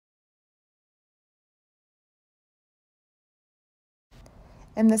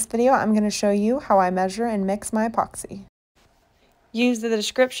In this video, I'm going to show you how I measure and mix my epoxy. Use the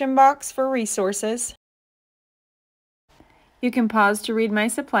description box for resources. You can pause to read my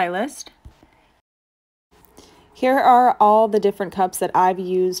supply list. Here are all the different cups that I've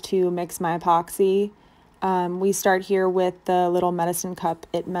used to mix my epoxy. We start here with the little medicine cup.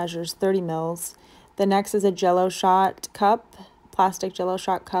 It measures 30 mils. The next is a Jello shot cup, plastic Jello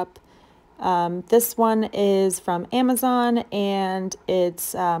shot cup. This one is from Amazon and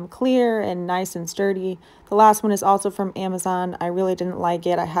it's clear and nice and sturdy. The last one is also from Amazon. I really didn't like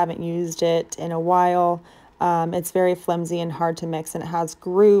it. I haven't used it in a while. It's very flimsy and hard to mix, and it has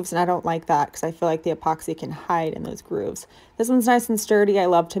grooves, and I don't like that because I feel like the epoxy can hide in those grooves. This one's nice and sturdy. I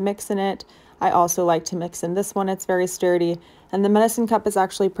love to mix in it. I also like to mix in this one. It's very sturdy. And the medicine cup is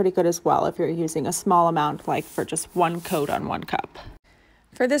actually pretty good as well if you're using a small amount, like for just one coat on one cup.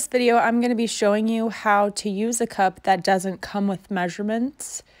 For this video, I'm going to be showing you how to use a cup that doesn't come with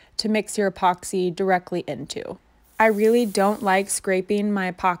measurements to mix your epoxy directly into. I really don't like scraping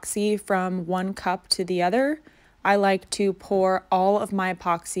my epoxy from one cup to the other. I like to pour all of my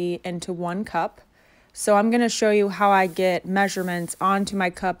epoxy into one cup. So I'm going to show you how I get measurements onto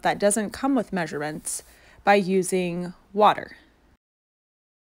my cup that doesn't come with measurements by using water.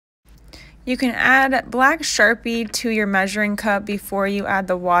 You can add black Sharpie to your measuring cup before you add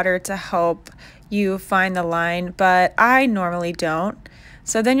the water to help you find the line, but I normally don't.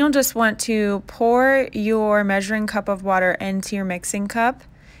 So then you'll just want to pour your measuring cup of water into your mixing cup,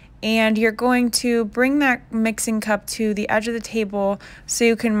 and you're going to bring that mixing cup to the edge of the table so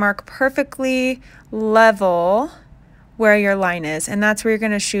you can mark perfectly level where your line is, and that's where you're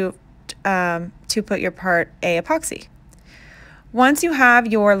going to shoot to put your part A epoxy. Once you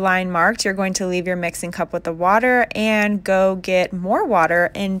have your line marked, you're going to leave your mixing cup with the water and go get more water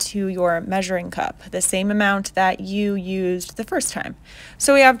into your measuring cup, the same amount that you used the first time.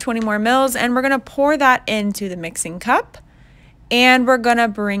 So we have 20 more mils, and we're going to pour that into the mixing cup, and we're going to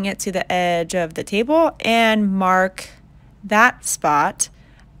bring it to the edge of the table and mark that spot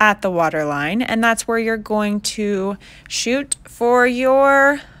at the water line, and that's where you're going to shoot for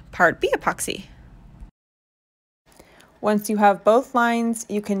your Part B epoxy. Once you have both lines,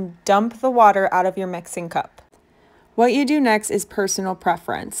 you can dump the water out of your mixing cup. What you do next is personal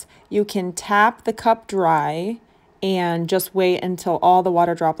preference. You can tap the cup dry and just wait until all the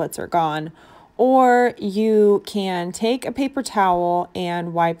water droplets are gone, or you can take a paper towel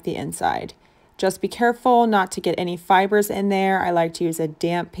and wipe the inside. Just be careful not to get any fibers in there. I like to use a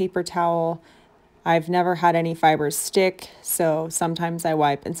damp paper towel. I've never had any fibers stick, so sometimes I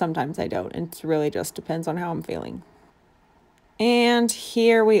wipe and sometimes I don't. It really just depends on how I'm feeling. And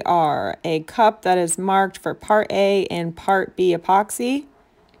here we are, a cup that is marked for Part A and Part B epoxy.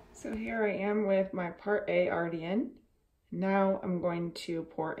 So here I am with my Part A already in. Now I'm going to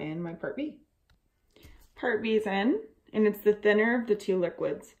pour in my Part B. Part B is in, and it's the thinner of the two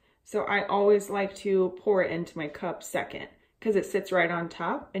liquids. So I always like to pour it into my cup second because it sits right on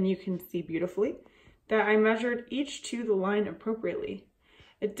top, and you can see beautifully that I measured each to the line appropriately.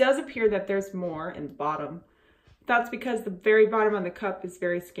 It does appear that there's more in the bottom. That's because the very bottom of the cup is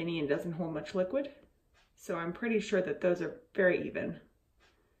very skinny and doesn't hold much liquid. So I'm pretty sure that those are very even.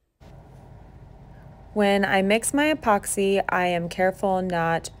 When I mix my epoxy, I am careful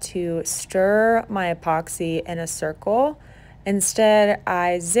not to stir my epoxy in a circle. Instead,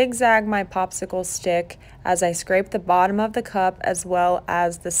 I zigzag my popsicle stick as I scrape the bottom of the cup as well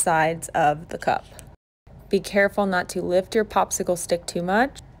as the sides of the cup. Be careful not to lift your popsicle stick too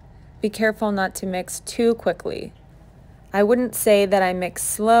much. Be careful not to mix too quickly. I wouldn't say that I mix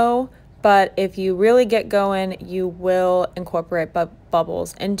slow, but if you really get going, you will incorporate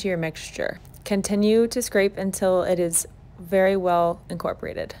bubbles into your mixture. Continue to scrape until it is very well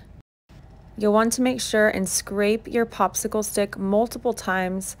incorporated. You'll want to make sure and scrape your popsicle stick multiple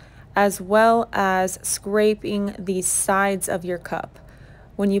times, as well as scraping the sides of your cup.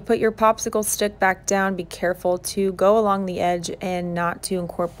 When you put your popsicle stick back down, be careful to go along the edge and not to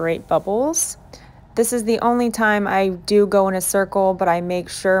incorporate bubbles. This is the only time I do go in a circle, but I make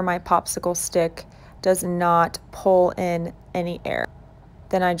sure my popsicle stick does not pull in any air.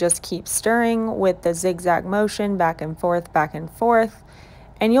 Then I just keep stirring with the zigzag motion back and forth,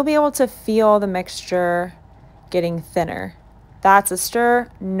 and you'll be able to feel the mixture getting thinner. That's a stir,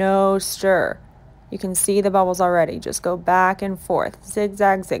 no stir. You can see the bubbles already. Just go back and forth,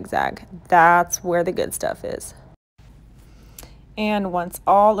 zigzag, zigzag. That's where the good stuff is. And once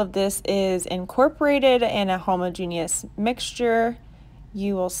all of this is incorporated in a homogeneous mixture,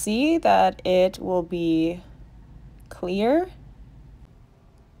 you will see that it will be clear.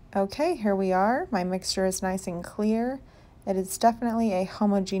 Okay, here we are. My mixture is nice and clear. It is definitely a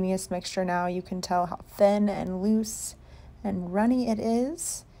homogeneous mixture now. You can tell how thin and loose and runny it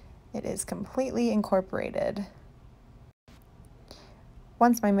is. It is completely incorporated.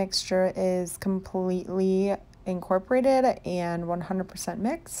 Once my mixture is completely incorporated and 100%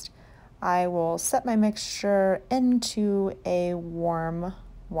 mixed, I will set my mixture into a warm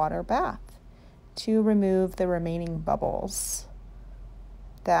water bath to remove the remaining bubbles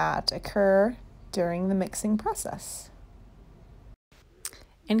that occur during the mixing process.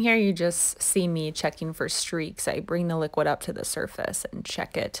 And here you just see me checking for streaks. I bring the liquid up to the surface and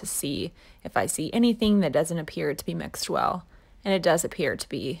check it to see if I see anything that doesn't appear to be mixed well. And it does appear to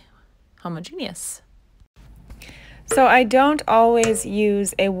be homogeneous. So I don't always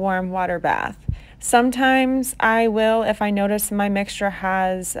use a warm water bath. Sometimes I will if I notice my mixture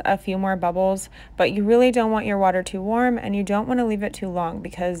has a few more bubbles, but you really don't want your water too warm and you don't want to leave it too long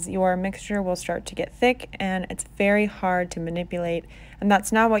because your mixture will start to get thick and it's very hard to manipulate, and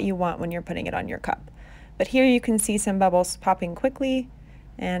that's not what you want when you're putting it on your cup. But here you can see some bubbles popping quickly,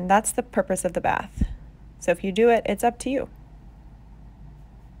 and that's the purpose of the bath. So if you do it, it's up to you.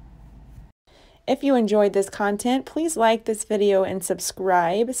 If you enjoyed this content, please like this video and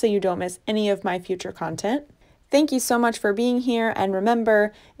subscribe so you don't miss any of my future content. Thank you so much for being here, and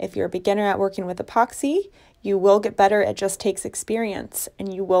remember, if you're a beginner at working with epoxy, you will get better. It just takes experience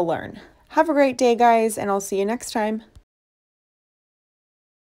and you will learn. Have a great day, guys, and I'll see you next time.